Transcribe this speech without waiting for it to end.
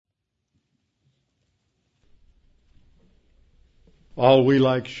All we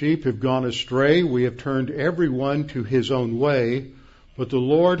like sheep have gone astray. We have turned everyone to his own way, but the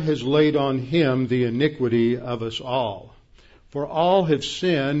Lord has laid on him the iniquity of us all. For all have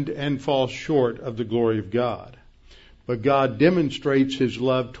sinned and fall short of the glory of God. But God demonstrates his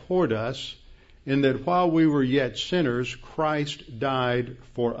love toward us in that while we were yet sinners, Christ died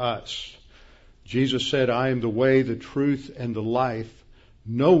for us. Jesus said, I am the way, the truth, and the life.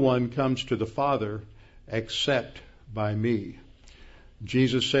 No one comes to the Father except by me.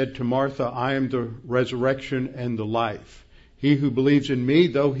 Jesus said to Martha, I am the resurrection and the life. He who believes in me,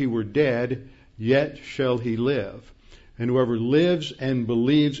 though he were dead, yet shall he live. And whoever lives and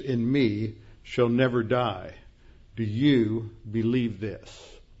believes in me shall never die. Do you believe this?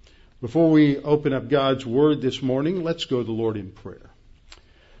 Before we open up God's Word this morning, let's go to the Lord in prayer.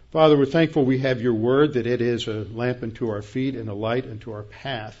 Father, we're thankful we have your Word, that it is a lamp unto our feet and a light unto our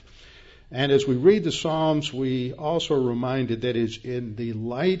path. And as we read the Psalms, we also are reminded that it is in the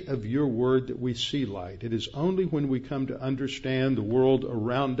light of your Word that we see light. It is only when we come to understand the world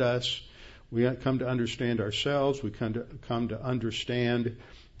around us, we come to understand ourselves, we come to understand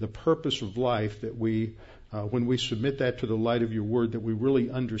the purpose of life, that we, when we submit that to the light of your Word, that we really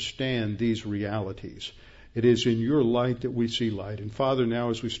understand these realities. It is in your light that we see light. And Father, now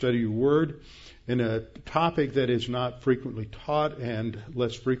as we study your Word, in a topic that is not frequently taught and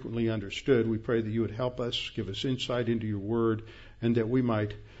less frequently understood, we pray that you would help us, give us insight into your Word, and that we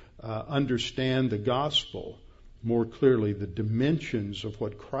might understand the gospel more clearly, the dimensions of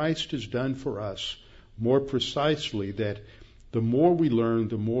what Christ has done for us more precisely, that the more we learn,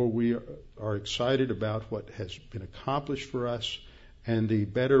 the more we are excited about what has been accomplished for us, and the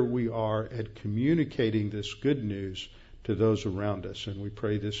better we are at communicating this good news to those around us. And we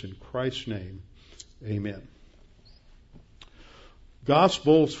pray this in Christ's name. Amen.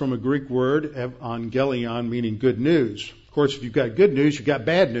 Gospel is from a Greek word, evangelion, meaning good news. Of course, if you've got good news, you've got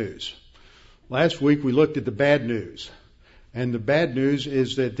bad news. Last week we looked at the bad news. And the bad news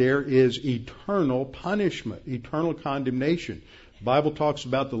is that there is eternal punishment, eternal condemnation. The Bible talks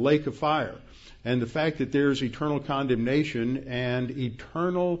about the lake of fire. And the fact that there is eternal condemnation and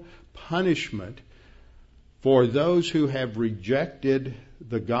eternal punishment for those who have rejected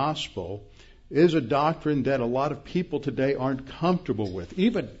the gospel is a doctrine that a lot of people today aren't comfortable with.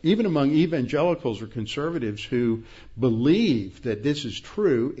 Even among evangelicals or conservatives who believe that this is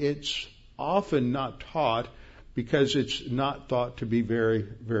true, it's often not taught because it's not thought to be very,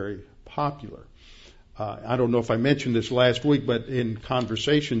 very popular. I don't know if I mentioned this last week, but in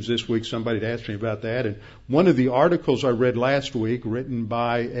conversations this week, somebody had asked me about that. And one of the articles I read last week, written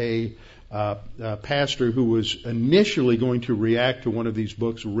by a pastor who was initially going to react to one of these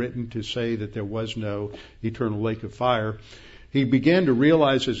books written to say that there was no eternal lake of fire, he began to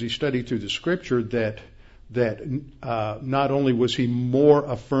realize as he studied through the Scripture that not only was he more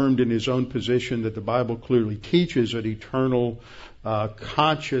affirmed in his own position that the Bible clearly teaches an eternal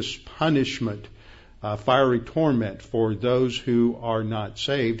conscious punishment, fiery torment for those who are not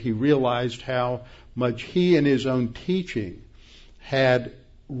saved, he realized how much he in his own teaching had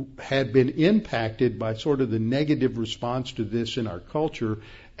been impacted by sort of the negative response to this in our culture,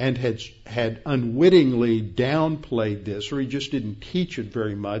 and had unwittingly downplayed this, or he just didn't teach it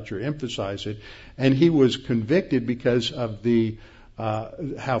very much or emphasize it. And he was convicted because of the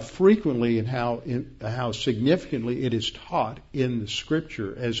how frequently and how significantly it is taught in the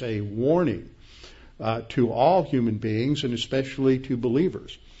Scripture as a warning to all human beings, and especially to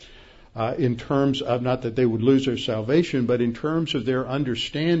believers, in terms of not that they would lose their salvation, but in terms of their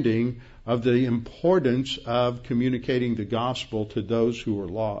understanding of the importance of communicating the gospel to those who are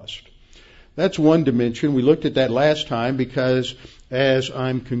lost. That's one dimension. We looked at that last time because as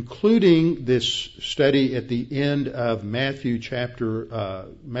I'm concluding this study at the end of Matthew chapter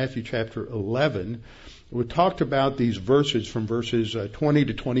 11, we talked about these verses from verses 20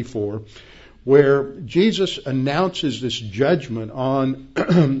 to 24, where Jesus announces this judgment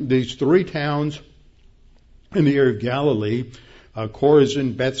on these three towns in the area of Galilee,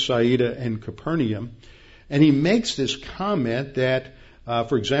 Chorazin, Bethsaida, and Capernaum. And he makes this comment that,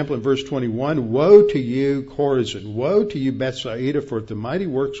 for example, in verse 21, woe to you, Chorazin, woe to you, Bethsaida, for if the mighty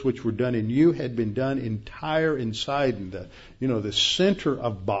works which were done in you had been done in Tyre and Sidon, the center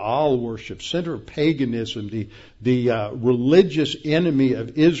of Baal worship, center of paganism, the religious enemy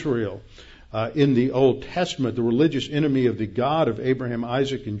of Israel, in the Old Testament, the religious enemy of the God of Abraham,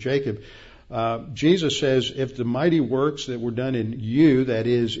 Isaac, and Jacob. Jesus says, if the mighty works that were done in you, that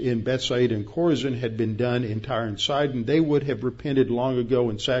is in Bethsaida and Chorazin, had been done in Tyre and Sidon, they would have repented long ago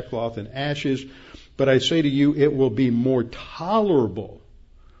in sackcloth and ashes. But I say to you, it will be more tolerable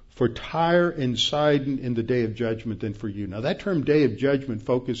for Tyre and Sidon in the day of judgment than for you. Now that term day of judgment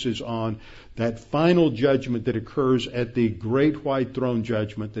focuses on that final judgment that occurs at the great white throne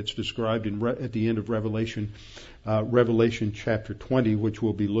judgment that's described at the end of Revelation chapter 20, which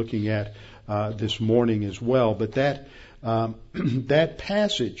we'll be looking at this morning as well. But that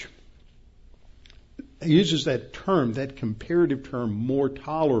passage uses that term, that comparative term, more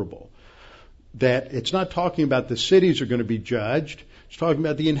tolerable. That it's not talking about the cities are going to be judged. It's talking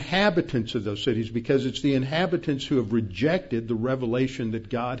about the inhabitants of those cities, because it's the inhabitants who have rejected the revelation that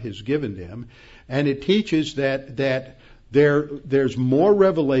God has given them. And it teaches that there's more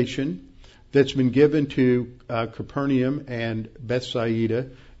revelation that's been given to Capernaum and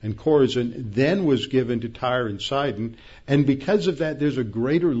Bethsaida and Chorazin than was given to Tyre and Sidon. And because of that, there's a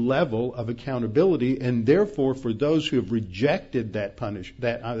greater level of accountability, and therefore for those who have rejected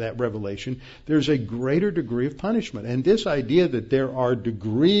that revelation, there's a greater degree of punishment. And this idea that there are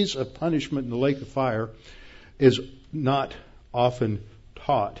degrees of punishment in the lake of fire is not often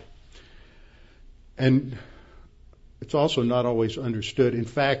taught. And it's also not always understood. In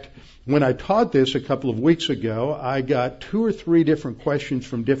fact, when I taught this a couple of weeks ago, I got 2 or 3 different questions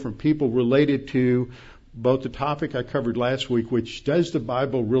from different people related to both the topic I covered last week, which does the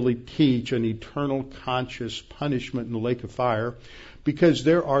Bible really teach an eternal conscious punishment in the lake of fire? Because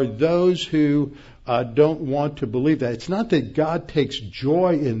there are those who don't want to believe that. It's not that God takes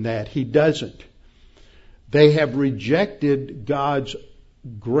joy in that. He doesn't. They have rejected God's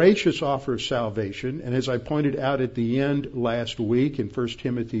gracious offer of salvation, and as I pointed out at the end last week in 1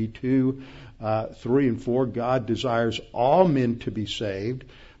 Timothy 2, 3 and 4, God desires all men to be saved,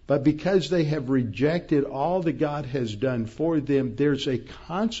 but because they have rejected all that God has done for them, there's a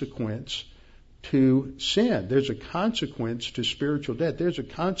consequence to sin. There's a consequence to spiritual death. There's a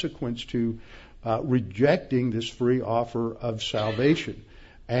consequence to rejecting this free offer of salvation.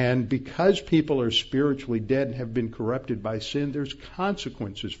 And because people are spiritually dead and have been corrupted by sin, there's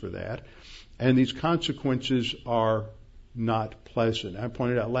consequences for that. And these consequences are not pleasant. I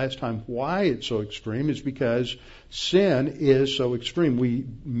pointed out last time why it's so extreme is because sin is so extreme. We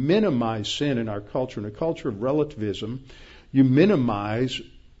minimize sin in our culture. In a culture of relativism, you minimize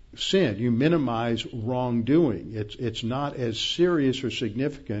sin. You minimize wrongdoing. It's not as serious or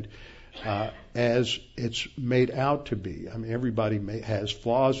significant as it's made out to be. I mean, everybody has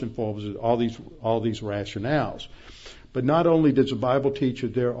flaws and faults, all these rationales. But not only does the Bible teach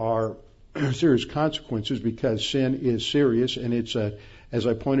that there are serious consequences because sin is serious, and it's as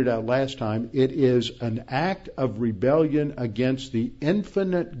I pointed out last time, it is an act of rebellion against the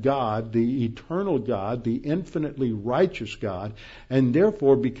infinite God, the eternal God, the infinitely righteous God, and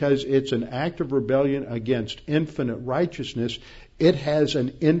therefore, because it's an act of rebellion against infinite righteousness, it has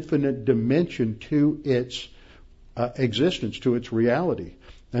an infinite dimension to its existence, to its reality.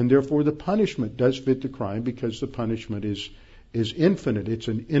 And therefore the punishment does fit the crime because the punishment is infinite. It's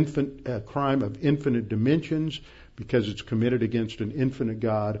an crime of infinite dimensions because it's committed against an infinite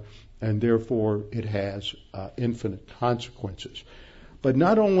God, and therefore it has infinite consequences. But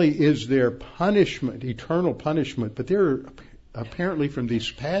not only is there punishment, eternal punishment, but there are apparently from these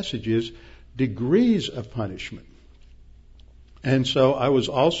passages degrees of punishment. And so I was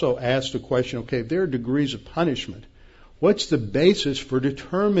also asked the question, okay, if there are degrees of punishment, what's the basis for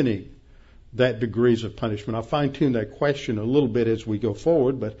determining that degrees of punishment? I'll fine-tune that question a little bit as we go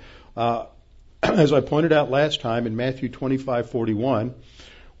forward, but as I pointed out last time in Matthew 25:41,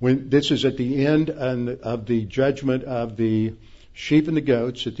 when this is at the end of the judgment of the sheep and the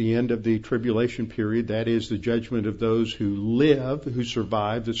goats, at the end of the tribulation period, that is the judgment of those who live, who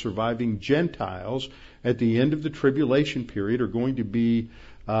survive, the surviving Gentiles, at the end of the tribulation period are going to be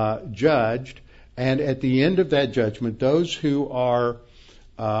judged. And at the end of that judgment, those who are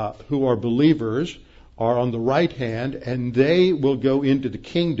believers are on the right hand, and they will go into the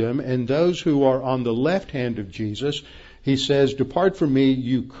kingdom. And those who are on the left hand of Jesus, he says, "Depart from me,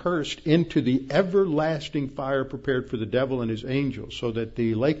 you cursed, into the everlasting fire prepared for the devil and his angels." So that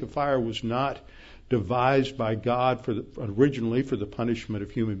the lake of fire was not devised by God originally for the punishment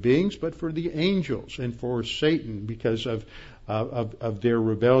of human beings, but for the angels and for Satan because of their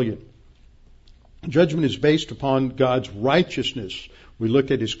rebellion. Judgment is based upon God's righteousness. We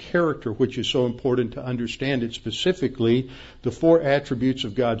look at his character, which is so important to understand it, specifically the 4 attributes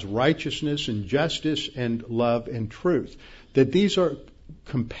of God's righteousness and justice and love and truth, that these are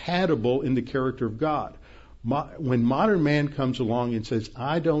compatible in the character of God. When modern man comes along and says,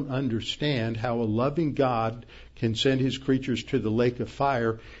 I don't understand how a loving God can send his creatures to the lake of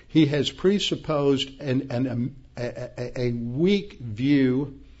fire, he has presupposed a weak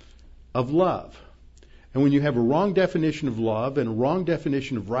view of love. And when you have a wrong definition of love and a wrong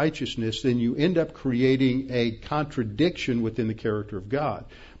definition of righteousness, then you end up creating a contradiction within the character of God.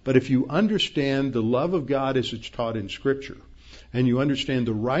 But if you understand the love of God as it's taught in Scripture, and you understand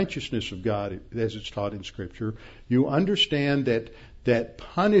the righteousness of God as it's taught in Scripture, you understand that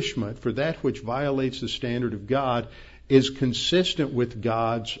punishment for that which violates the standard of God is consistent with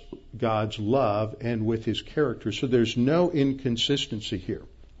God's love and with His character. So there's no inconsistency here.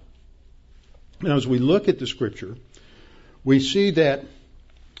 Now, as we look at the Scripture, we see that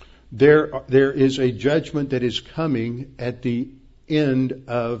there is a judgment that is coming at the end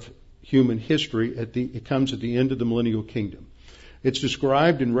of human history. It comes at the end of the millennial kingdom. It's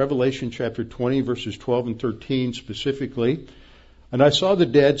described in Revelation chapter 20, verses 12 and 13 specifically. And I saw the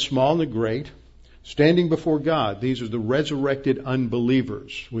dead, small and the great, standing before God. These are the resurrected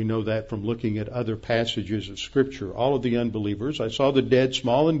unbelievers. We know that from looking at other passages of Scripture. All of the unbelievers. I saw the dead,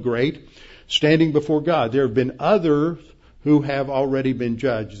 small and great, standing before God. There have been others who have already been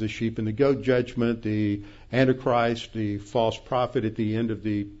judged. The sheep and the goat judgment, the Antichrist, the false prophet at the end of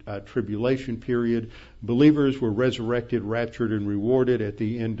the tribulation period. Believers were resurrected, raptured, and rewarded at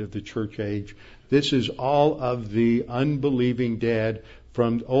the end of the church age. This is all of the unbelieving dead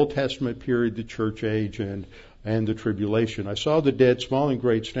from the Old Testament period, the church age, and the tribulation. I saw the dead, small and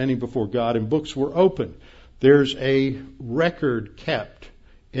great, standing before God, and books were opened. There's a record kept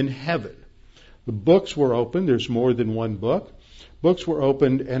in heaven. The books were opened. There's more than one book. Books were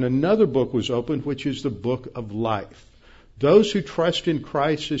opened, and another book was opened, which is the book of life. Those who trust in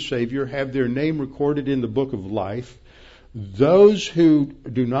Christ as Savior have their name recorded in the book of life. Those who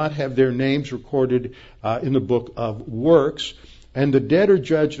do not have their names recorded in the book of works, and the dead are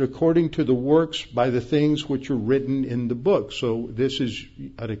judged according to the works by the things which are written in the book. So this is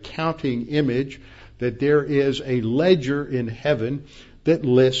an accounting image that there is a ledger in heaven that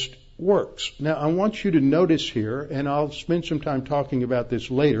lists works. Now, I want you to notice here, and I'll spend some time talking about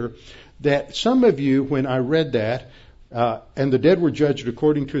this later, that some of you, when I read that, and the dead were judged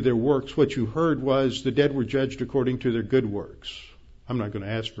according to their works, what you heard was the dead were judged according to their good works. I'm not going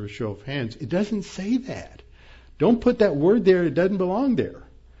to ask for a show of hands. It doesn't say that. Don't put that word there. It doesn't belong there.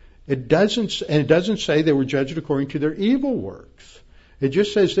 It doesn't say they were judged according to their evil works. It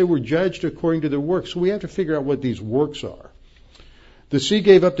just says they were judged according to their works. So we have to figure out what these works are. The sea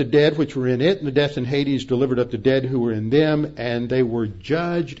gave up the dead which were in it, and the death and Hades delivered up the dead who were in them, and they were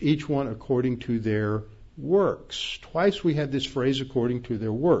judged, each one according to their works. Twice we have this phrase, according to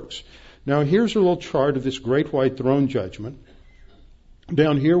their works. Now here's a little chart of this great white throne judgment.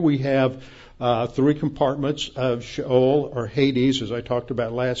 Down here we have 3 compartments of Sheol, or Hades, as I talked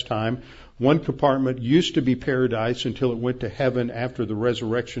about last time. One compartment used to be paradise until it went to heaven after the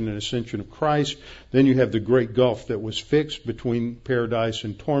resurrection and ascension of Christ. Then you have the great gulf that was fixed between paradise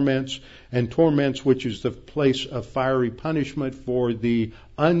and torments, which is the place of fiery punishment for the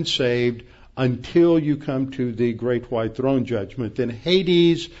unsaved until you come to the great white throne judgment. Then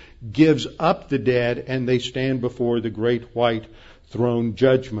Hades gives up the dead, and they stand before the great white throne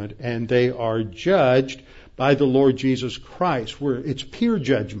judgment, and they are judged by the Lord Jesus Christ. It's peer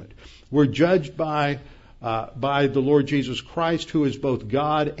judgment. We're judged by the Lord Jesus Christ, who is both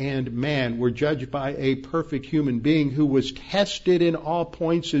God and man. We're judged by a perfect human being who was tested in all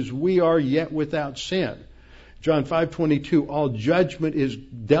points as we are, yet without sin. John 5:22, all judgment is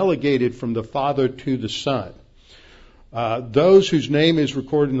delegated from the Father to the Son. Those whose name is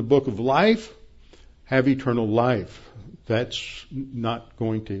recorded in the book of life have eternal life. That's not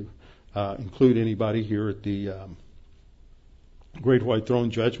going to include anybody here at the Great White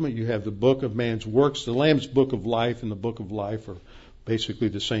Throne Judgment. You have the book of man's works. The Lamb's book of life and the book of life are basically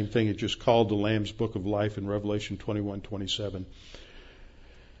the same thing. It's just called the Lamb's book of life in Revelation 21:27.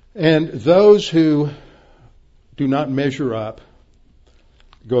 And those who do not measure up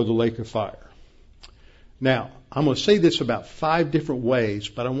go to the lake of fire. Now, I'm going to say this about 5 different ways,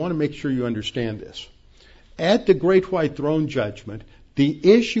 but I want to make sure you understand this. At the Great White Throne Judgment,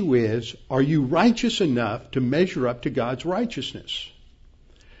 the issue is, are you righteous enough to measure up to God's righteousness?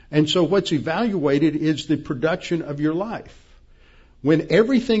 And so what's evaluated is the production of your life. When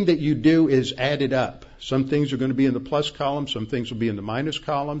everything that you do is added up, some things are going to be in the plus column, some things will be in the minus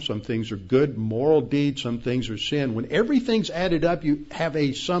column, some things are good moral deeds, some things are sin. When everything's added up, you have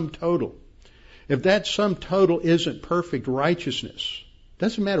a sum total. If that sum total isn't perfect righteousness,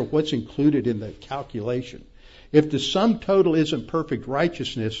 doesn't matter what's included in the calculation. If the sum total isn't perfect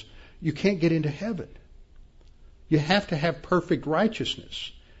righteousness, you can't get into heaven. You have to have perfect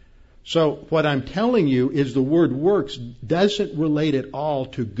righteousness. So what I'm telling you is the word works doesn't relate at all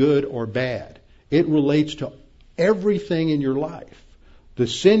to good or bad. It relates to everything in your life. The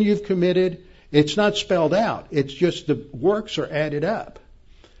sin you've committed, It's not spelled out. It's just the works are added up.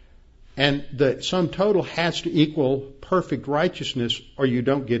 And the sum total has to equal perfect righteousness or you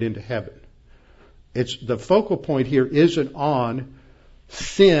don't get into heaven. It's the focal point here isn't on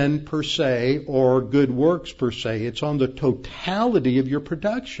sin per se or good works per se. It's on the totality of your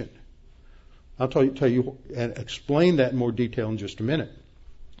production. I'll tell you and explain that in more detail in just a minute.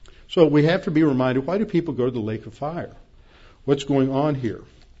 So we have to be reminded, why do people go to the lake of fire? What's going on here?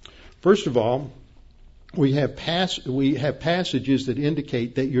 First of all, we have passages that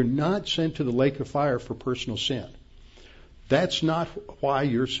indicate that you're not sent to the lake of fire for personal sin. That's not why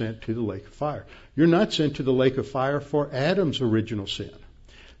you're sent to the lake of fire. You're not sent to the lake of fire for Adam's original sin.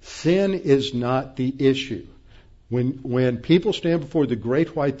 Sin is not the issue. When people stand before the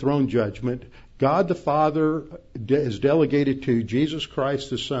great white throne judgment, God the Father is delegated to Jesus Christ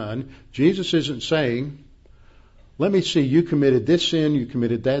the Son. Jesus isn't saying, let me see, you committed this sin, you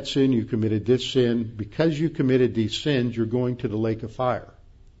committed that sin, you committed this sin. Because you committed these sins, you're going to the lake of fire.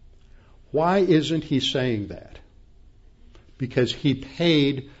 Why isn't he saying that? Because he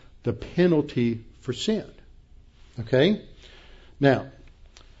paid the penalty for sin. Okay? Now,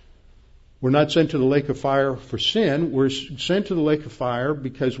 we're not sent to the lake of fire for sin. We're sent to the lake of fire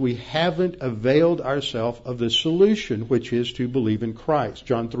because we haven't availed ourselves of the solution, which is to believe in Christ.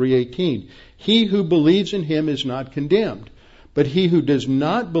 John 3:18. He who believes in him is not condemned, but he who does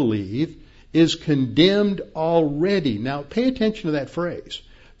not believe is condemned already. Now, pay attention to that phrase.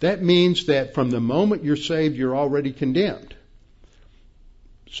 That means that from the moment you're saved, you're already condemned.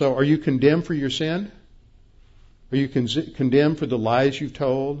 So are you condemned for your sin? Are you condemned for the lies you've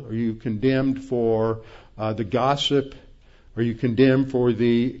told? Are you condemned for the gossip? Are you condemned for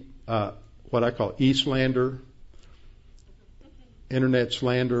the what I call e-slander, internet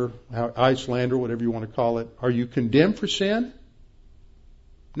slander, eye slander, whatever you want to call it? Are you condemned for sin?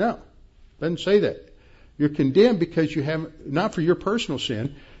 No, doesn't say that. You're condemned because you haven't, not for your personal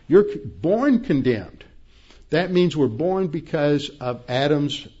sin. You're born condemned. That means we're born because of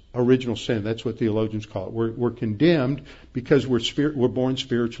Adam's original sin. That's what theologians call it. We're condemned because we're born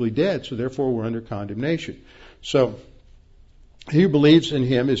spiritually dead, so therefore we're under condemnation. So, he who believes in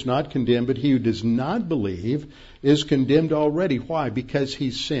him is not condemned, but he who does not believe is condemned already. Why? Because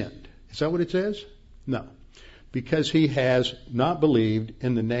he sinned. Is that what it says? No. Because he has not believed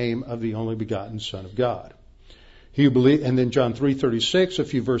in the name of the only begotten Son of God. He who believes, and then John 3:36, a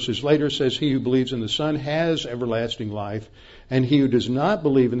few verses later, says, he who believes in the Son has everlasting life, and he who does not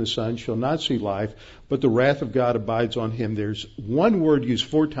believe in the Son shall not see life, but the wrath of God abides on him. There's one word used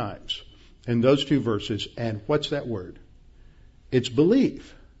 4 times in those 2 verses, and what's that word? It's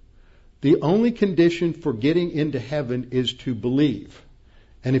believe. The only condition for getting into heaven is to believe.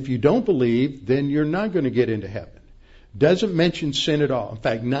 And if you don't believe, then you're not going to get into heaven. Doesn't mention sin at all. In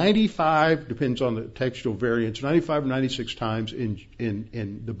fact, 95, depends on the textual variants, 95 or 96 times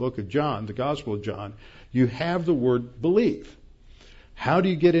in the book of John, the Gospel of John, you have the word believe. How do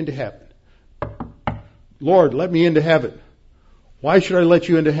you get into heaven? Lord, let me into heaven. Why should I let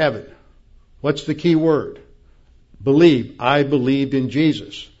you into heaven? What's the key word? Believe. I believed in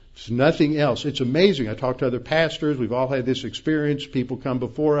Jesus. It's nothing else. It's amazing. I talk to other pastors. We've all had this experience. People come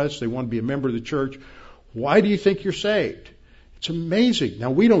before us. They want to be a member of the church. Why do you think you're saved? It's amazing.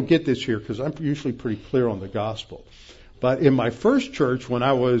 Now, we don't get this here because I'm usually pretty clear on the gospel. But in my first church, when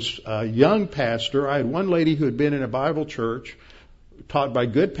I was a young pastor, I had one lady who had been in a Bible church taught by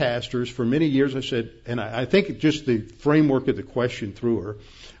good pastors for many years. I said, and I think just the framework of the question threw her.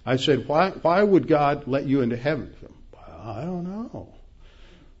 I said, why would God let you into heaven? I don't know.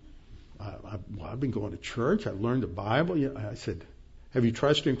 I've been going to church. I've learned the Bible. I said, have you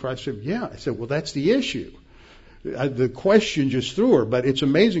trusted in Christ? She said, yeah. I said, well, that's the issue. The question just threw her, but it's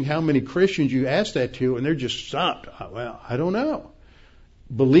amazing how many Christians you ask that to, and they're just stumped. Well, I don't know.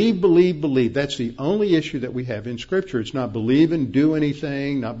 Believe, believe, believe. That's the only issue that we have in Scripture. It's not believe and do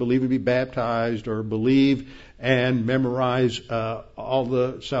anything, not believe and be baptized, or believe and memorize all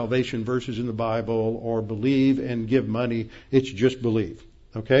the salvation verses in the Bible, or believe and give money. It's just believe.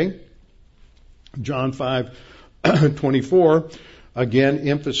 Okay? John 5:24 again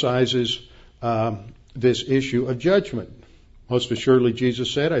emphasizes this issue of judgment. Most assuredly,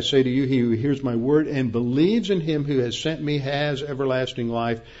 Jesus said, I say to you, he who hears my word and believes in him who has sent me has everlasting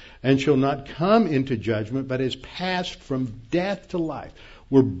life and shall not come into judgment, but is passed from death to life.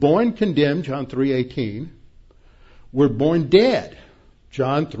 We're born condemned, John 3:18. We're born dead.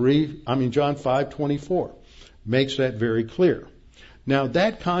 John 5:24 makes that very clear. Now,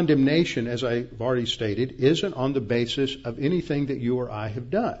 that condemnation, as I've already stated, isn't on the basis of anything that you or I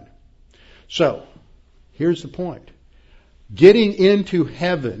have done. So, here's the point. Getting into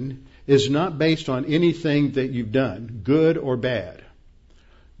heaven is not based on anything that you've done, good or bad.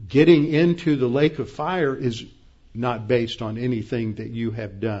 Getting into the lake of fire is not based on anything that you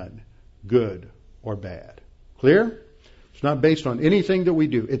have done, good or bad. Clear? It's not based on anything that we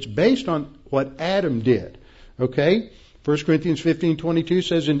do. It's based on what Adam did. Okay? 1 Corinthians 15:22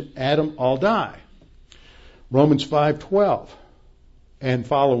 says, in Adam all die. Romans 5:12 and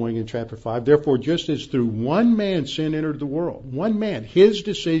following in chapter 5, therefore just as through one man sin entered the world, one man, his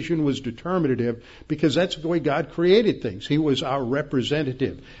decision was determinative because that's the way God created things. He was our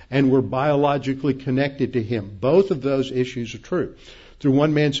representative and we're biologically connected to him. Both of those issues are true. Through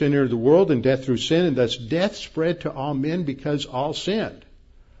one man sin entered the world and death through sin, and thus death spread to all men because all sinned.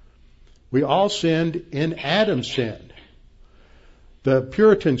 We all sinned in Adam's sin. The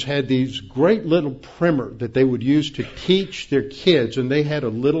Puritans had these great little primer that they would use to teach their kids, and they had a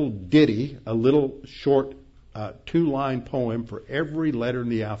little ditty, a little short 2-line poem for every letter in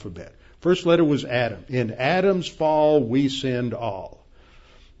the alphabet. First letter was Adam. In Adam's fall, we sinned all.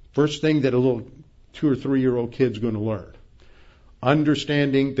 First thing that a little 2 or 3-year-old kid's going to learn.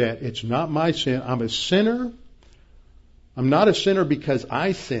 Understanding that it's not my sin. I'm a sinner. I'm not a sinner because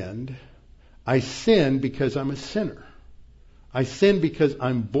I sinned. I sin because I'm a sinner. I sin because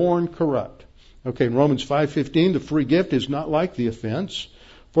I'm born corrupt. Okay, in Romans 5:15, the free gift is not like the offense.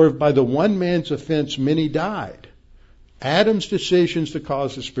 For if by the one man's offense many died, Adam's decisions to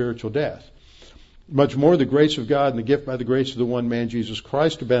cause the spiritual death. Much more the grace of God and the gift by the grace of the one man, Jesus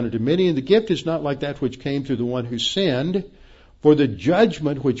Christ, abounded to many. And the gift is not like that which came through the one who sinned. For the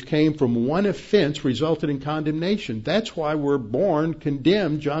judgment which came from one offense resulted in condemnation. That's why we're born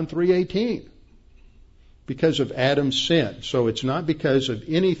condemned, John 3:18. Because of Adam's sin. So it's not because of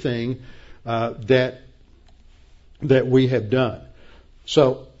anything that we have done.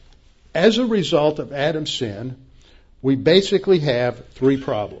 So as a result of Adam's sin, we basically have 3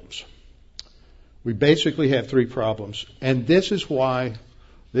 problems. We basically have 3 problems. And this is why,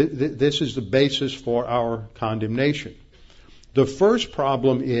 this is the basis for our condemnation. The first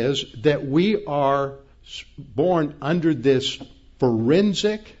problem is that we are born under this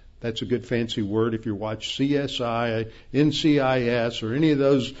forensic, that's a good fancy word if you watch CSI, NCIS, or any of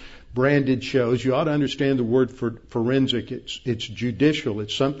those branded shows. You ought to understand the word for forensic. It's judicial.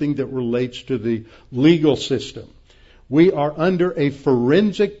 It's something that relates to the legal system. We are under a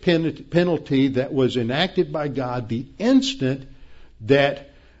forensic penalty that was enacted by God the instant that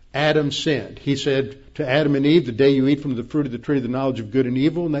Adam sinned. He said to Adam and Eve, the day you eat from the fruit of the tree of the knowledge of good and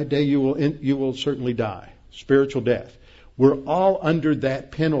evil, and that day you will certainly die. Spiritual death. We're all under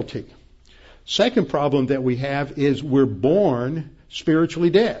that penalty. Second problem that we have is we're born spiritually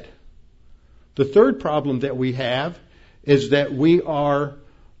dead. The third problem that we have is that we're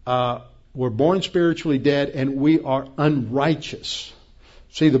born spiritually dead and we are unrighteous.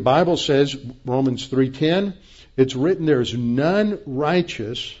 See, the Bible says, Romans 3:10, it's written there is none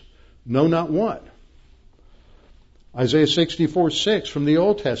righteous, no, not one. Isaiah 64:6 from the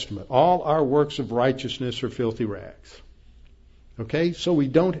Old Testament, all our works of righteousness are filthy rags. Okay, so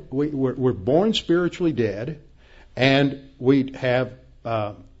we're born spiritually dead, and we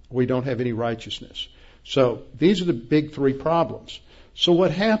don't have any righteousness. So these are the big 3 problems. So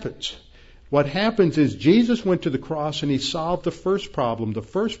what happens? What happens is Jesus went to the cross and he solved the first problem. The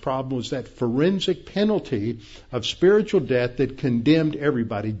first problem was that forensic penalty of spiritual death that condemned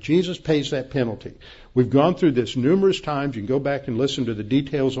everybody. Jesus pays that penalty. We've gone through this numerous times. You can go back and listen to the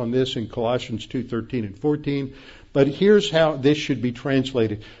details on this in Colossians 2:13 and 14. But here's how this should be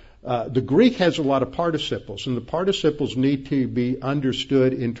translated. The Greek has a lot of participles, and the participles need to be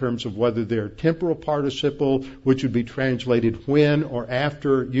understood in terms of whether they're temporal participle, which would be translated when or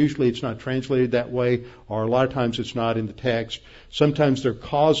after. Usually it's not translated that way, or a lot of times it's not in the text. Sometimes they're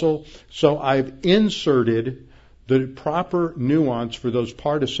causal. So I've inserted the proper nuance for those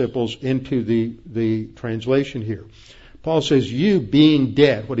participles into the translation here. Paul says, you being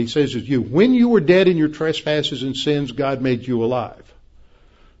dead. What he says is you. When you were dead in your trespasses and sins, God made you alive.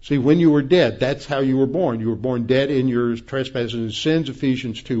 See, when you were dead, that's how you were born. You were born dead in your trespasses and sins,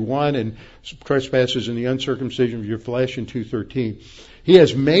 Ephesians 2:1, and trespasses in the uncircumcision of your flesh in 2:13. He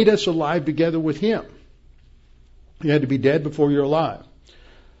has made us alive together with him. You had to be dead before you're alive.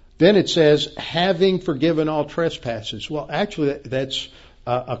 Then it says, having forgiven all trespasses. Well, actually, that's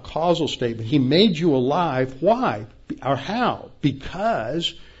a causal statement. He made you alive. Why? Or how?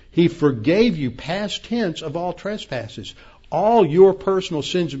 Because he forgave you, past tense, of all trespasses. All your personal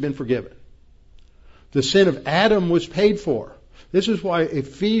sins have been forgiven. The sin of Adam was paid for. This is why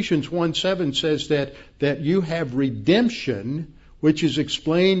Ephesians 1:7 says that you have redemption which is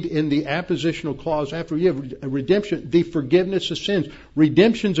explained in the appositional clause after you have redemption, the forgiveness of sins.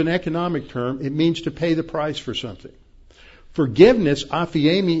 Redemption's an economic term. It means to pay the price for something. Forgiveness,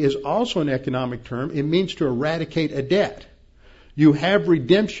 aphiemi, is also an economic term. It means to eradicate a debt. You have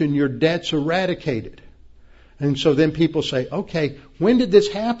redemption, your debt's eradicated. And so then people say, okay, when did this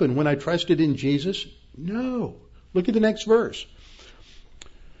happen? When I trusted in Jesus? No. Look at the next verse.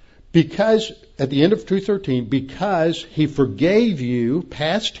 Because, at the end of 2:13, because he forgave you,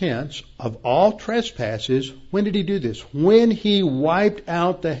 past tense, of all trespasses, when did he do this? When he wiped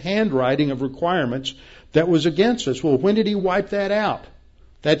out the handwriting of requirements that was against us. Well, when did he wipe that out?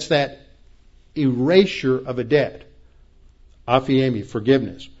 That's that erasure of a debt. Aphiemi,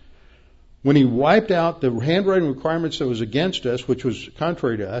 forgiveness. When he wiped out the handwriting requirements that was against us, which was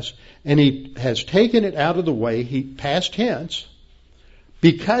contrary to us, and he has taken it out of the way, he past tense,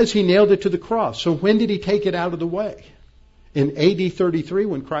 because he nailed it to the cross. So when did he take it out of the way? In AD 33,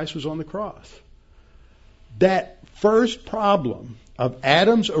 when Christ was on the cross. That first problem of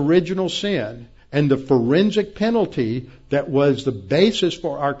Adam's original sin and the forensic penalty that was the basis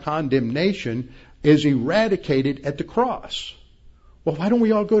for our condemnation is eradicated at the cross. Well, why don't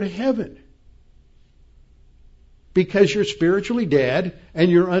we all go to heaven? Because you're spiritually dead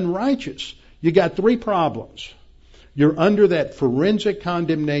and you're unrighteous. You got three problems. You're under that forensic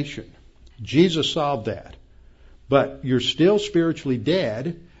condemnation. Jesus solved that. But you're still spiritually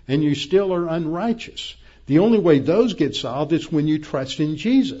dead and you still are unrighteous. The only way those get solved is when you trust in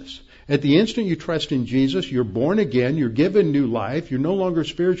Jesus. At the instant you trust in Jesus, you're born again, you're given new life, you're no longer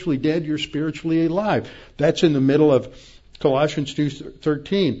spiritually dead, you're spiritually alive. That's in the middle of Colossians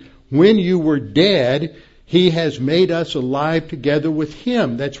 2:13. When you were dead, he has made us alive together with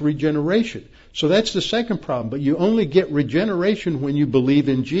him. That's regeneration. So that's the second problem. But you only get regeneration when you believe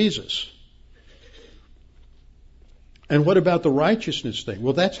in Jesus. And what about the righteousness thing?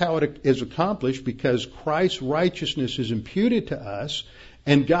 Well, that's how it is accomplished, because Christ's righteousness is imputed to us,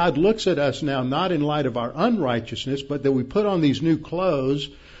 and God looks at us now not in light of our unrighteousness, but that we put on these new clothes,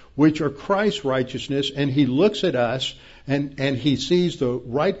 which are Christ's righteousness, and he looks at us and he sees the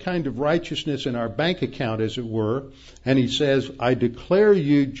right kind of righteousness in our bank account, as it were, and he says, I declare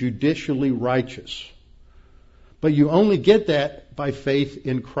you judicially righteous. But you only get that by faith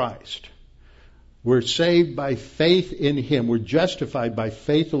in Christ. We're saved by faith in him. We're justified by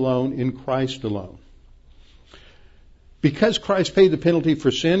faith alone, in Christ alone. Because Christ paid the penalty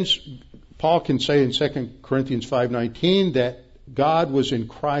for sins, Paul can say in 2 Corinthians 5:19 that God was in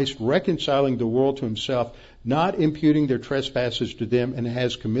Christ reconciling the world to himself, not imputing their trespasses to them, and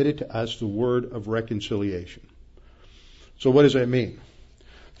has committed to us the word of reconciliation. So what does that mean?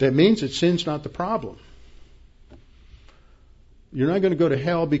 That means that sin's not the problem. You're not going to go to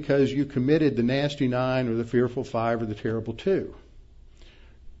hell because you committed the nasty 9 or the fearful 5 or the terrible 2.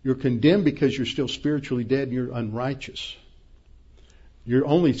 You're condemned because you're still spiritually dead and you're unrighteous. You're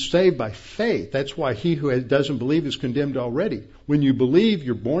only saved by faith. That's why he who doesn't believe is condemned already. When you believe,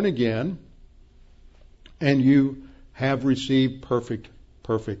 you're born again and you have received perfect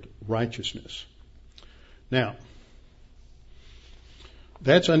righteousness. Now,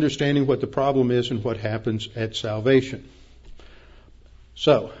 that's understanding what the problem is and what happens at salvation.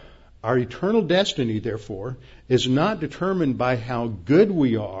 So, our eternal destiny, therefore, is not determined by how good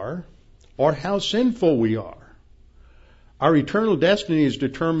we are or how sinful we are. Our eternal destiny is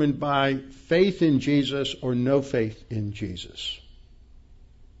determined by faith in Jesus or no faith in Jesus.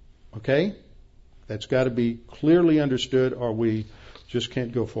 Okay? That's got to be clearly understood, or we just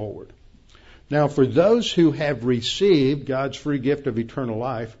can't go forward. Now, for those who have received God's free gift of eternal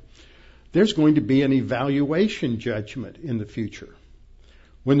life, there's going to be an evaluation judgment in the future.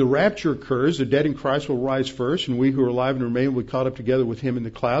 When the rapture occurs, the dead in Christ will rise first, and we who are alive and remain will be caught up together with him in the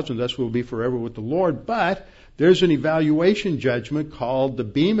clouds, and thus we'll be forever with the Lord. But there's an evaluation judgment called the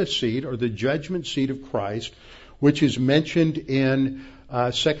Bema Seat, or the judgment seat of Christ, which is mentioned in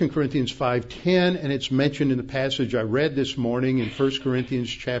 2 Corinthians 5:10, and it's mentioned in the passage I read this morning in 1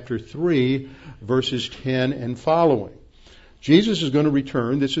 Corinthians chapter 3, verses 10 and following. Jesus is going to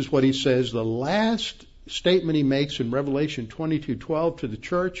return. This is what he says. The last statement he makes in Revelation 22:12 to the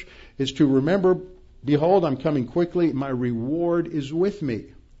church is to remember, behold, I'm coming quickly, my reward is with me.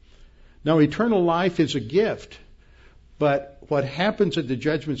 Now, eternal life is a gift, but what happens at the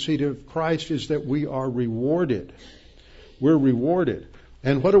judgment seat of Christ is that we are rewarded. We're rewarded.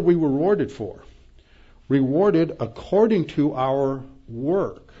 And what are we rewarded for? Rewarded according to our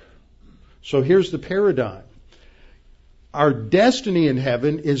work. So here's the paradigm. Our destiny in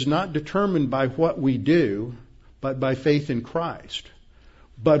heaven is not determined by what we do, but by faith in Christ.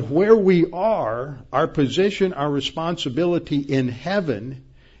 But where we are, our position, our responsibility in heaven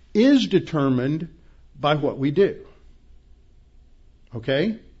is determined by what we do.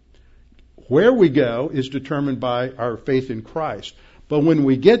 Okay? Where we go is determined by our faith in Christ. But when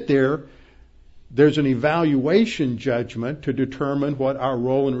we get there, there's an evaluation judgment to determine what our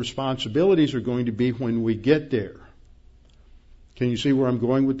role and responsibilities are going to be when we get there. Can you see where I'm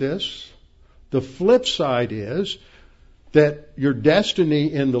going with this? The flip side is that your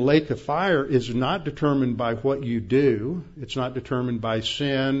destiny in the lake of fire is not determined by what you do. It's not determined by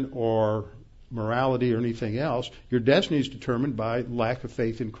sin or morality or anything else. Your destiny is determined by lack of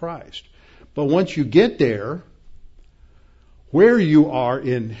faith in Christ. But once you get there, where you are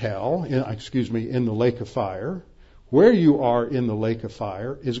in in the lake of fire, where you are in the lake of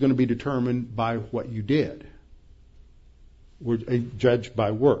fire is going to be determined by what you did. We're judged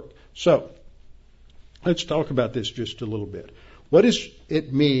by work. So, let's talk about this just a little bit. What does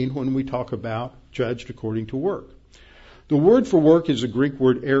it mean when we talk about judged according to work? The word for work is the Greek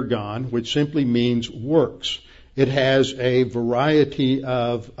word ergon, which simply means works. It has a variety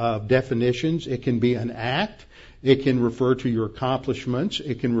of definitions. It can be an act. It can refer to your accomplishments.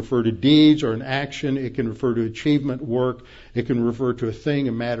 It can refer to deeds or an action. It can refer to achievement, work. It can refer to a thing,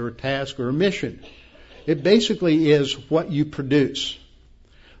 a matter, a task, or a mission. It basically is what you produce.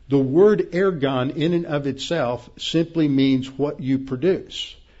 The word ergon in and of itself simply means what you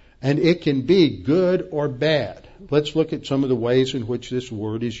produce. And it can be good or bad. Let's look at some of the ways in which this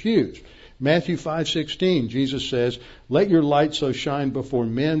word is used. Matthew 5:16, Jesus says, "Let your light so shine before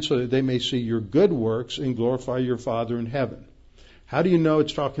men so that they may see your good works and glorify your Father in heaven." How do you know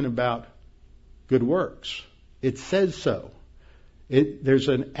it's talking about good works? It says so. There's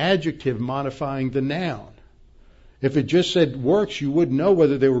an adjective modifying the noun. If it just said works, you wouldn't know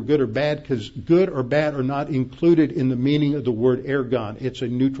whether they were good or bad, because good or bad are not included in the meaning of the word ergon. It's a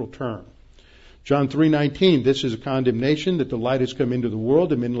neutral term. John 3:19, "This is a condemnation that the light has come into the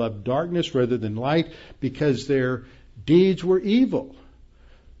world, and men love darkness rather than light, because their deeds were evil."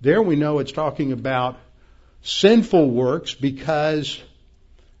 There we know it's talking about sinful works because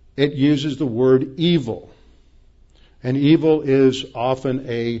it uses the word evil. And evil is often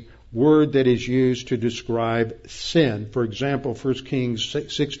a word that is used to describe sin. For example, 1 Kings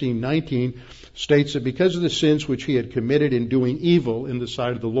 16:19 states that because of the sins which he had committed in doing evil in the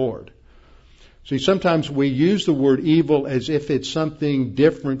sight of the Lord. See, sometimes we use the word evil as if it's something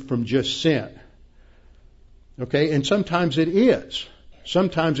different from just sin. Okay? And sometimes it is.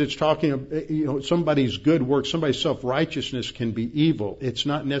 Sometimes it's talking, somebody's good work, somebody's self-righteousness can be evil. It's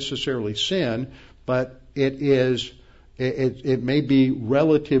not necessarily sin, but it may be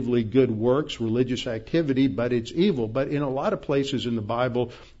relatively good works, religious activity, but it's evil. But in a lot of places in the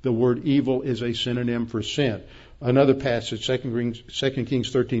Bible, the word evil is a synonym for sin. Another passage, 2 Kings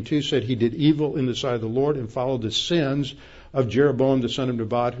 13:2, said he did evil in the sight of the Lord and followed the sins of Jeroboam the son of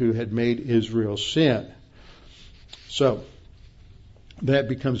Nebat, who had made Israel sin. So, that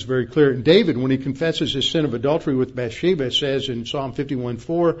becomes very clear. And David, when he confesses his sin of adultery with Bathsheba, says in Psalm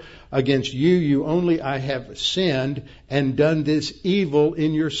 51:4, "Against you only I have sinned and done this evil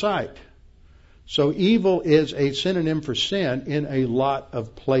in your sight." So evil is a synonym for sin in a lot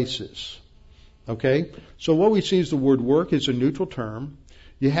of places. Okay? So what we see is the word work is a neutral term.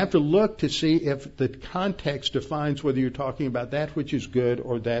 You have to look to see if the context defines whether you're talking about that which is good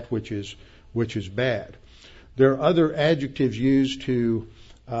or that which is bad. There are other adjectives used to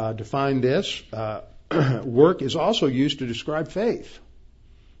define this. Work is also used to describe faith.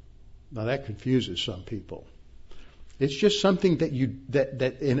 Now that confuses some people. It's just something that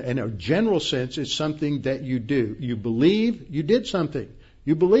that in a general sense is something that you do. You believe, you did something.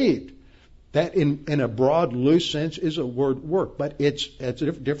 You believed. That in a broad, loose sense is a word work, but it's a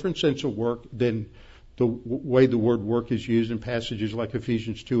different sense of work than the way the word work is used in passages like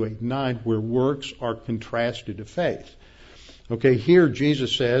Ephesians 2:8-9, where works are contrasted to faith. Okay, here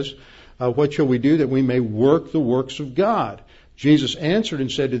Jesus says, "What shall we do that we may work the works of God?" Jesus answered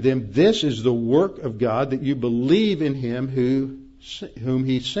and said to them, "This is the work of God, that you believe in him whom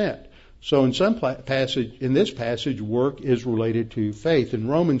he sent." So in this passage, work is related to faith. In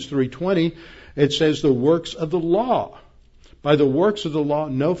Romans 3:20, it says the works of the law. By the works of the law,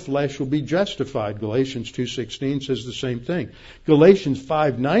 no flesh will be justified. Galatians 2:16 says the same thing. Galatians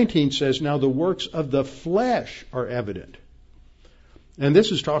 5:19 says, now the works of the flesh are evident. And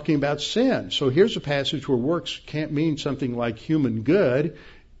this is talking about sin. So here's a passage where works can't mean something like human good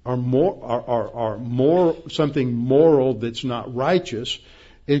or more something moral that's not righteous.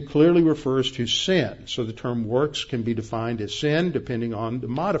 It clearly refers to sin. So the term works can be defined as sin depending on the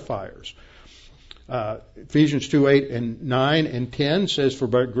modifiers. Ephesians 2:8 and 9 and 10 says, "For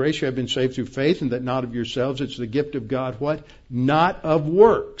by grace you have been saved through faith, and that not of yourselves. It's the gift of God." What? Not of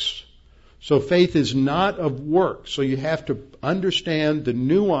works. So faith is not of works. So you have to understand the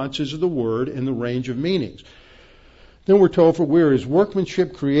nuances of the word and the range of meanings. Then we're told, "For we are His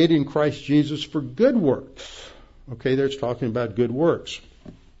workmanship, created in Christ Jesus for good works." Okay, there's talking about good works.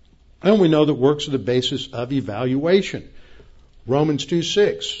 And we know that works are the basis of evaluation. Romans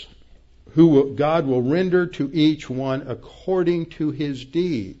 2:6, God will render to each one according to his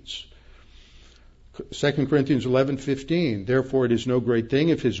deeds. 2 Corinthians 11:15, "Therefore it is no great thing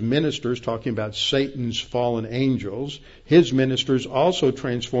if his ministers," talking about Satan's fallen angels, "his ministers also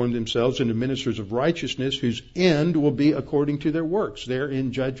transform themselves into ministers of righteousness, whose end will be according to their works." Their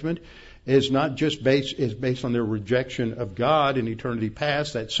in judgment is not just based on their rejection of God in eternity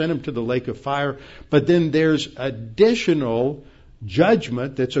past, that sent them to the lake of fire, but then there's additional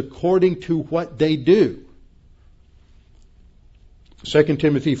judgment that's according to what they do. 2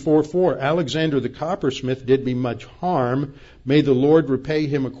 Timothy 4:4, "Alexander the coppersmith did me much harm. May the Lord repay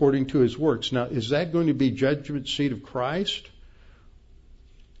him according to his works." Now, is that going to be judgment seat of Christ?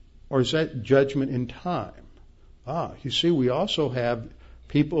 Or is that judgment in time? You see, we also have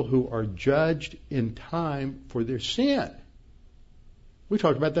people who are judged in time for their sin. We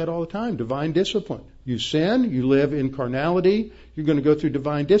talk about that all the time, divine discipline. You sin, you live in carnality, you're going to go through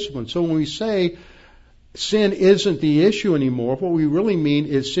divine discipline. So when we say sin isn't the issue anymore, what we really mean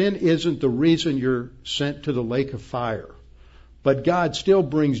is sin isn't the reason you're sent to the lake of fire. But God still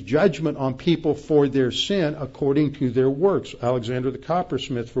brings judgment on people for their sin according to their works. Alexander the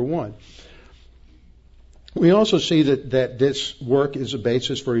coppersmith, for one. We also see that this work is a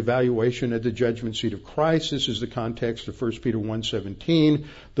basis for evaluation at the judgment seat of Christ. This is the context of 1 Peter 1:17.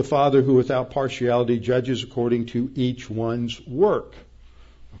 "The Father who without partiality judges according to each one's work."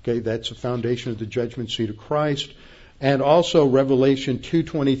 Okay, that's the foundation of the judgment seat of Christ. And also Revelation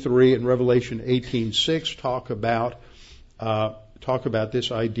 2:23 and Revelation 18:6 talk about this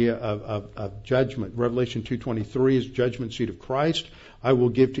idea of judgment. Revelation 2:23 is judgment seat of Christ. "I will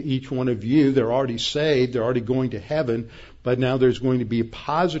give to each one of you," they're already saved, they're already going to heaven, but now there's going to be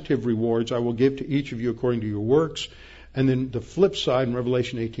positive rewards. "I will give to each of you according to your works." And then the flip side in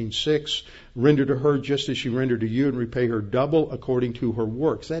Revelation 18:6, "Render to her just as she rendered to you, and repay her double according to her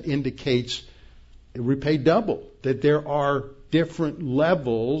works." That indicates repay double, that there are different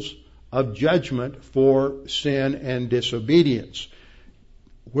levels of judgment for sin and disobedience.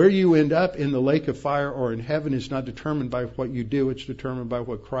 Where you end up in the lake of fire or in heaven is not determined by what you do, it's determined by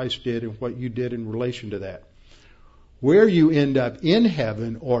what Christ did and what you did in relation to that. Where you end up in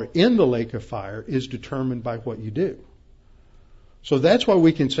heaven or in the lake of fire is determined by what you do. So that's why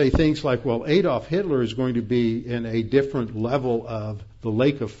we can say things like, well, Adolf Hitler is going to be in a different level of the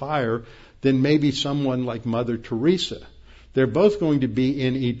lake of fire than maybe someone like Mother Teresa. They're both going to be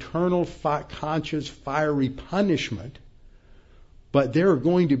in eternal, conscious, fiery punishment, but there are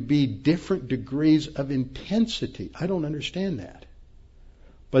going to be different degrees of intensity. I don't understand that.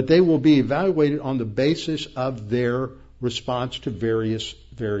 But they will be evaluated on the basis of their response to various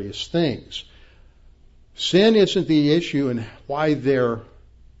things. Sin isn't the issue and why they're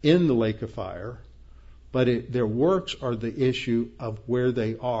in the lake of fire, but their works are the issue of where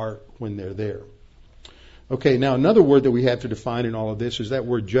they are when they're there. Okay, now another word that we have to define in all of this is that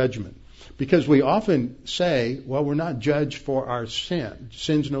word judgment. Because we often say, well, we're not judged for our sin.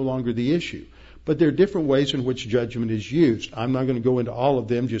 Sin's no longer the issue. But there are different ways in which judgment is used. I'm not going to go into all of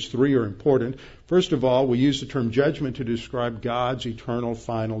them, just three are important. First of all, we use the term judgment to describe God's eternal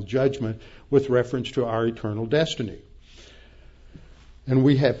final judgment with reference to our eternal destiny. And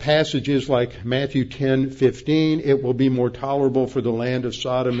we have passages like Matthew 10:15, "It will be more tolerable for the land of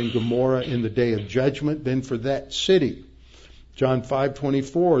Sodom and Gomorrah in the day of judgment than for that city." John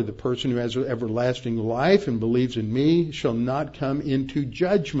 5:24, "The person who has everlasting life and believes in me shall not come into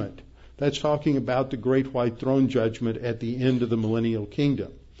judgment." That's talking about the great white throne judgment at the end of the millennial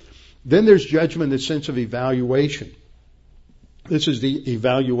kingdom. Then there's judgment in the sense of evaluation. This is the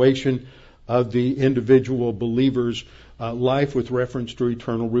evaluation of the individual believer's life with reference to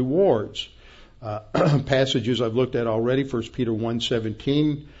eternal rewards. Passages I've looked at already, 1 Peter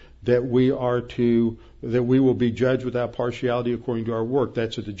 1:17, that we will be judged without partiality according to our work.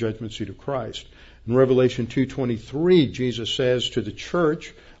 That's at the judgment seat of Christ. In Revelation 2:23, Jesus says to the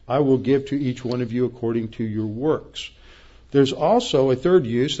church, "I will give to each one of you according to your works." There's also a third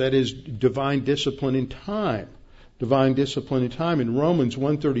use, that is divine discipline in time. Divine discipline in time. In Romans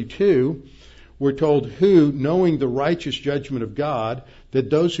 1:32, we're told who, knowing the righteous judgment of God,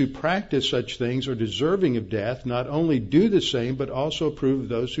 that those who practice such things are deserving of death, not only do the same, but also approve of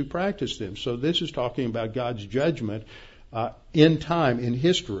those who practice them. So this is talking about God's judgment in time, in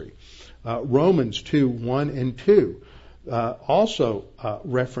history. Romans 2:1 and 2 also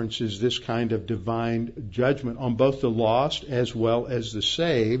references this kind of divine judgment on both the lost as well as the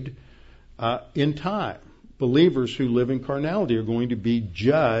saved in time. Believers who live in carnality are going to be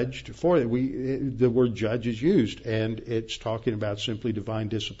judged for it. The word judge is used, and it's talking about simply divine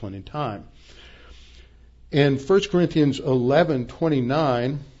discipline in time. In 1 Corinthians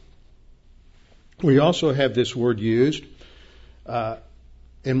 11:29, we also have this word used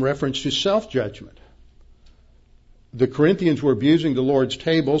in reference to self-judgment. The Corinthians were abusing the Lord's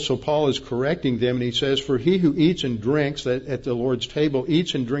table, so Paul is correcting them, and he says, "For he who eats and drinks at the Lord's table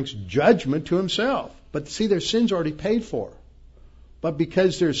eats and drinks judgment to himself." But see, their sin's already paid for. But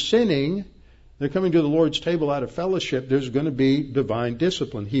because they're sinning, they're coming to the Lord's table out of fellowship, there's going to be divine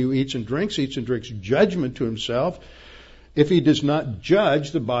discipline. He who eats and drinks judgment to himself if he does not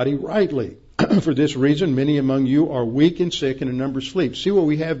judge the body rightly. For this reason, many among you are weak and sick, and a number sleep. See, what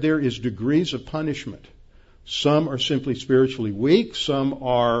we have there is degrees of punishment. Some are simply spiritually weak, some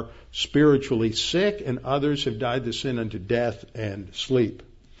are spiritually sick, and others have died the sin unto death and sleep.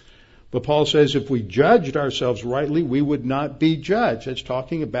 But Paul says if we judged ourselves rightly, we would not be judged. That's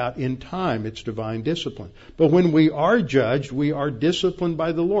talking about in time. It's divine discipline. But when we are judged, we are disciplined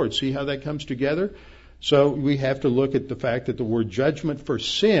by the Lord. See how that comes together? So we have to look at the fact that the word judgment for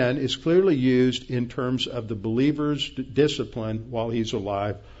sin is clearly used in terms of the believer's discipline while he's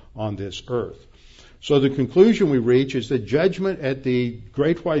alive on this earth. So the conclusion we reach is that judgment at the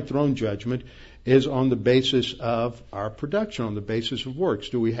Great White Throne Judgment is on the basis of our production, on the basis of works.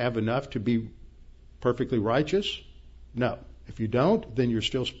 Do we have enough to be perfectly righteous? No. If you don't, then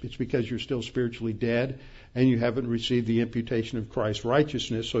it's because you're still spiritually dead and you haven't received the imputation of Christ's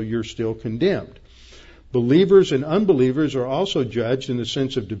righteousness, so you're still condemned. Believers and unbelievers are also judged in the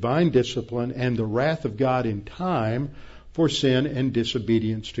sense of divine discipline and the wrath of God in time for sin and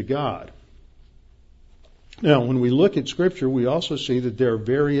disobedience to God. Now, when we look at Scripture, we also see that there are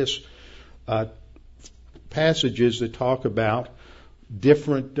various passages that talk about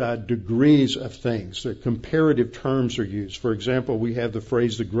different degrees of things. The comparative terms are used. For example, we have the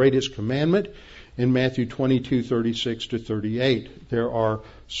phrase the greatest commandment in Matthew 22:36 to 38. There are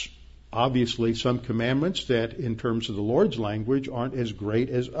obviously some commandments that, in terms of the Lord's language, aren't as great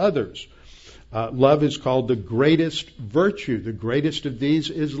as others. Love is called the greatest virtue. The greatest of these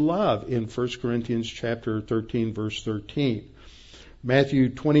is love in 1 Corinthians chapter 13, verse 13. Matthew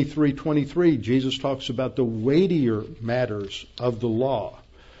 23:23, Jesus talks about the weightier matters of the law.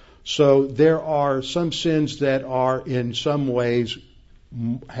 So there are some sins that are in some ways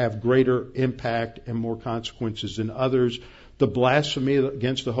have greater impact and more consequences than others. The blasphemy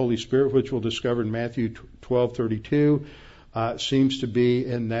against the Holy Spirit, which we'll discover in Matthew 12:32, seems to be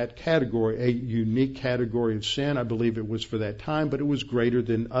in that category, a unique category of sin. I believe it was for that time, but it was greater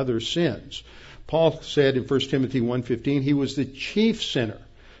than other sins. Paul said in 1 Timothy 1:15, he was the chief sinner.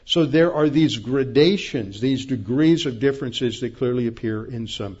 So there are these gradations, these degrees of differences that clearly appear in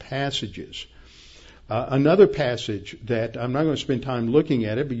some passages. Another passage that I'm not going to spend time looking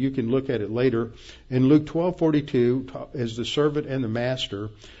at it, but you can look at it later. In Luke 12:42, as the servant and the master,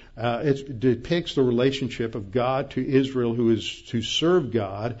 it depicts the relationship of God to Israel, who is to serve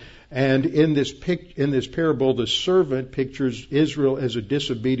God. And in this parable, the servant pictures Israel as a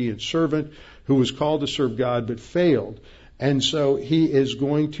disobedient servant who was called to serve God but failed. And so he is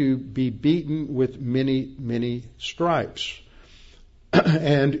going to be beaten with many, many stripes.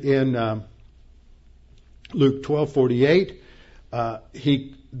 And in Luke 12:48,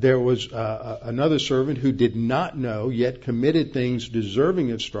 there was another servant who did not know, yet committed things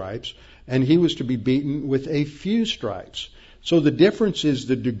deserving of stripes, and he was to be beaten with a few stripes. So the difference is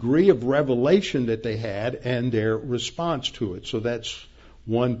the degree of revelation that they had and their response to it. So that's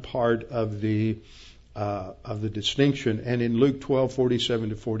one part of the distinction. And in Luke 12:47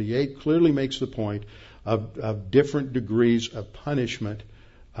 to 48, clearly makes the point of different degrees of punishment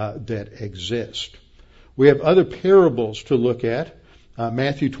that exist. We have other parables to look at.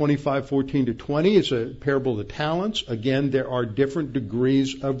 Matthew 25:14 to 20 is a parable of the talents. Again, there are different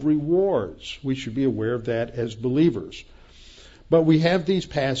degrees of rewards. We should be aware of that as believers. But we have these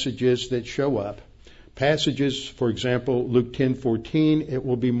passages that show up. Passages, for example, Luke 10:14, it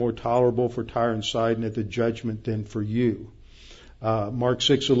will be more tolerable for Tyre and Sidon at the judgment than for you. Mark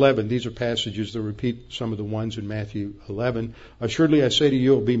 6:11, these are passages that repeat some of the ones in Matthew 11. Assuredly, I say to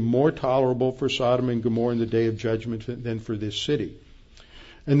you, it will be more tolerable for Sodom and Gomorrah in the day of judgment than for this city.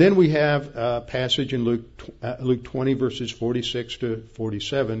 And then we have a passage in Luke 20, verses 46 to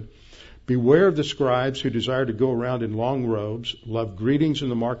 47. Beware of the scribes who desire to go around in long robes, love greetings in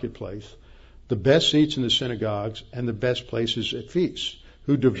the marketplace, the best seats in the synagogues, and the best places at feasts,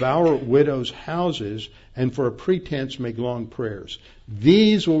 who devour widows' houses and for a pretense make long prayers.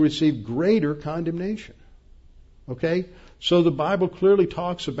 These will receive greater condemnation. Okay? So the Bible clearly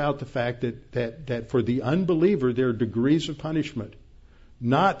talks about the fact that for the unbeliever there are degrees of punishment.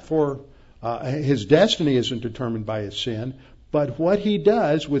 Not for his destiny isn't determined by his sin, but what he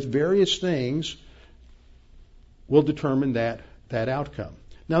does with various things will determine that outcome.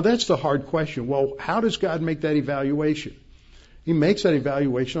 Now that's the hard question. Well, how does God make that evaluation? He makes that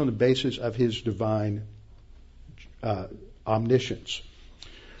evaluation on the basis of his divine omniscience.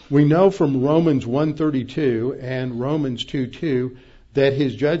 We know from Romans 1:32 and Romans 2:2 that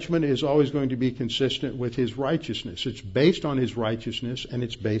his judgment is always going to be consistent with his righteousness. It's based on his righteousness and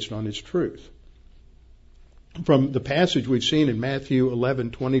it's based on his truth. From the passage we've seen in Matthew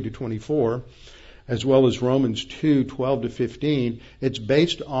 11:20 to 24, as well as Romans 2:12 to 15, it's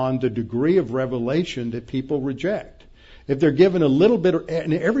based on the degree of revelation that people reject. If they're given a little bit,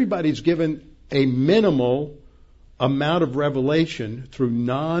 and everybody's given a minimal amount of revelation through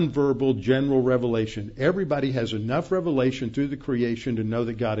nonverbal general revelation. Everybody has enough revelation through the creation to know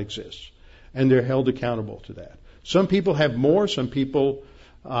that God exists, and they're held accountable to that. Some people have more, some people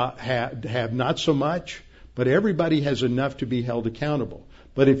have not so much, but everybody has enough to be held accountable.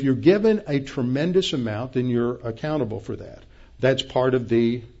 But if you're given a tremendous amount, then you're accountable for that. That's part of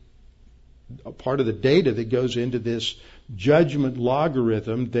the data that goes into this judgment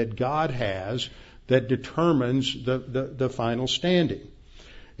logarithm that God has that determines the final standing.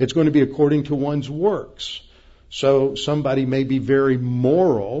 It's going to be according to one's works. So somebody may be very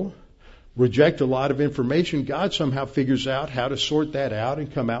moral, reject a lot of information. God somehow figures out how to sort that out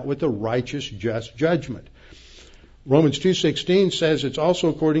and come out with a righteous, just judgment. Romans 2:16 says it's also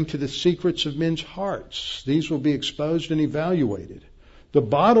according to the secrets of men's hearts. These will be exposed and evaluated. The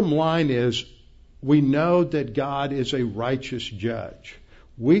bottom line is we know that God is a righteous judge.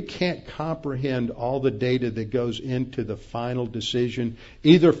 We can't comprehend all the data that goes into the final decision,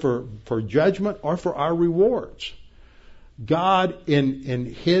 either for judgment or for our rewards. God, in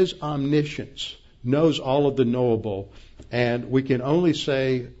his omniscience, knows all of the knowable, and we can only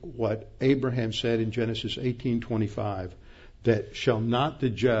say what Abraham said in Genesis 18:25, that shall not the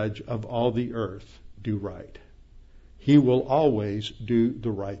judge of all the earth do right. He will always do the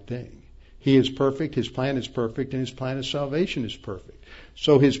right thing. He is perfect, his plan is perfect, and his plan of salvation is perfect.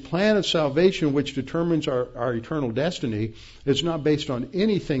 So his plan of salvation, which determines our eternal destiny, is not based on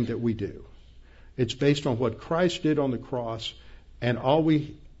anything that we do. It's based on what Christ did on the cross, and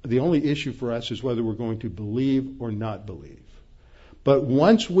the only issue for us is whether we're going to believe or not believe. But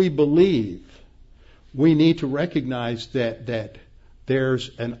once we believe, we need to recognize that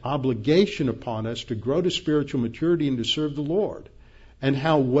there's an obligation upon us to grow to spiritual maturity and to serve the Lord. And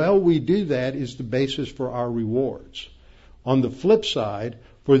how well we do that is the basis for our rewards. On the flip side,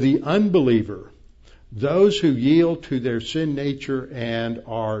 for the unbeliever, those who yield to their sin nature and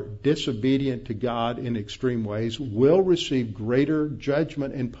are disobedient to God in extreme ways will receive greater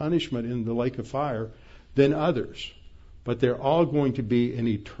judgment and punishment in the lake of fire than others. But they're all going to be in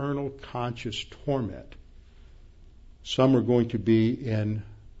eternal conscious torment. Some are going to be in,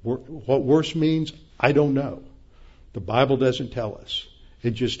 what worse means, I don't know. The Bible doesn't tell us.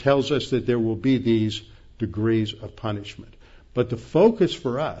 It just tells us that there will be these degrees of punishment. But the focus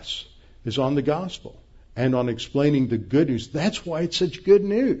for us is on the gospel and on explaining the good news. That's why it's such good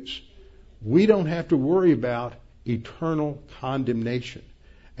news. We don't have to worry about eternal condemnation.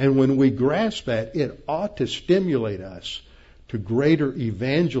 And when we grasp that, it ought to stimulate us to greater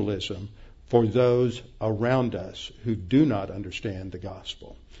evangelism for those around us who do not understand the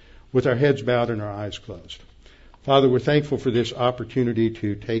gospel. With our heads bowed and our eyes closed. Father, we're thankful for this opportunity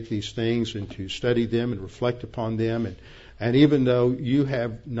to take these things and to study them and reflect upon them. And even though you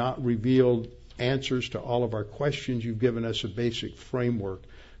have not revealed answers to all of our questions, you've given us a basic framework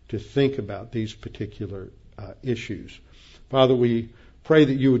to think about these particular issues. Father, we pray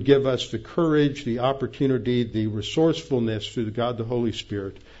that you would give us the courage, the opportunity, the resourcefulness through the God the Holy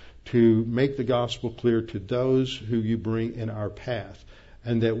Spirit to make the gospel clear to those who you bring in our path,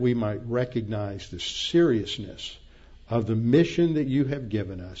 and that we might recognize the seriousness of the mission that you have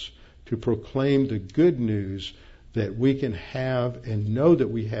given us to proclaim the good news that we can have and know that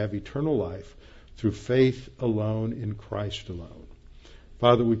we have eternal life through faith alone in Christ alone.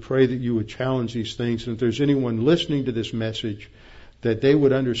 Father, we pray that you would challenge these things, and if there's anyone listening to this message that they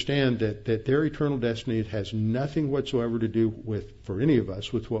would understand that their eternal destiny has nothing whatsoever to do with, for any of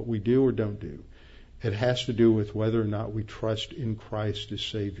us, with what we do or don't do. It has to do with whether or not we trust in Christ as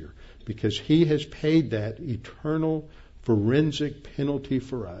Savior, because He has paid that eternal forensic penalty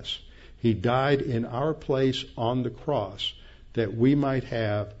for us. He died in our place on the cross that we might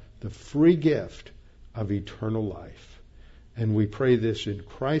have the free gift of eternal life. And we pray this in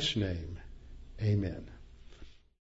Christ's name. Amen.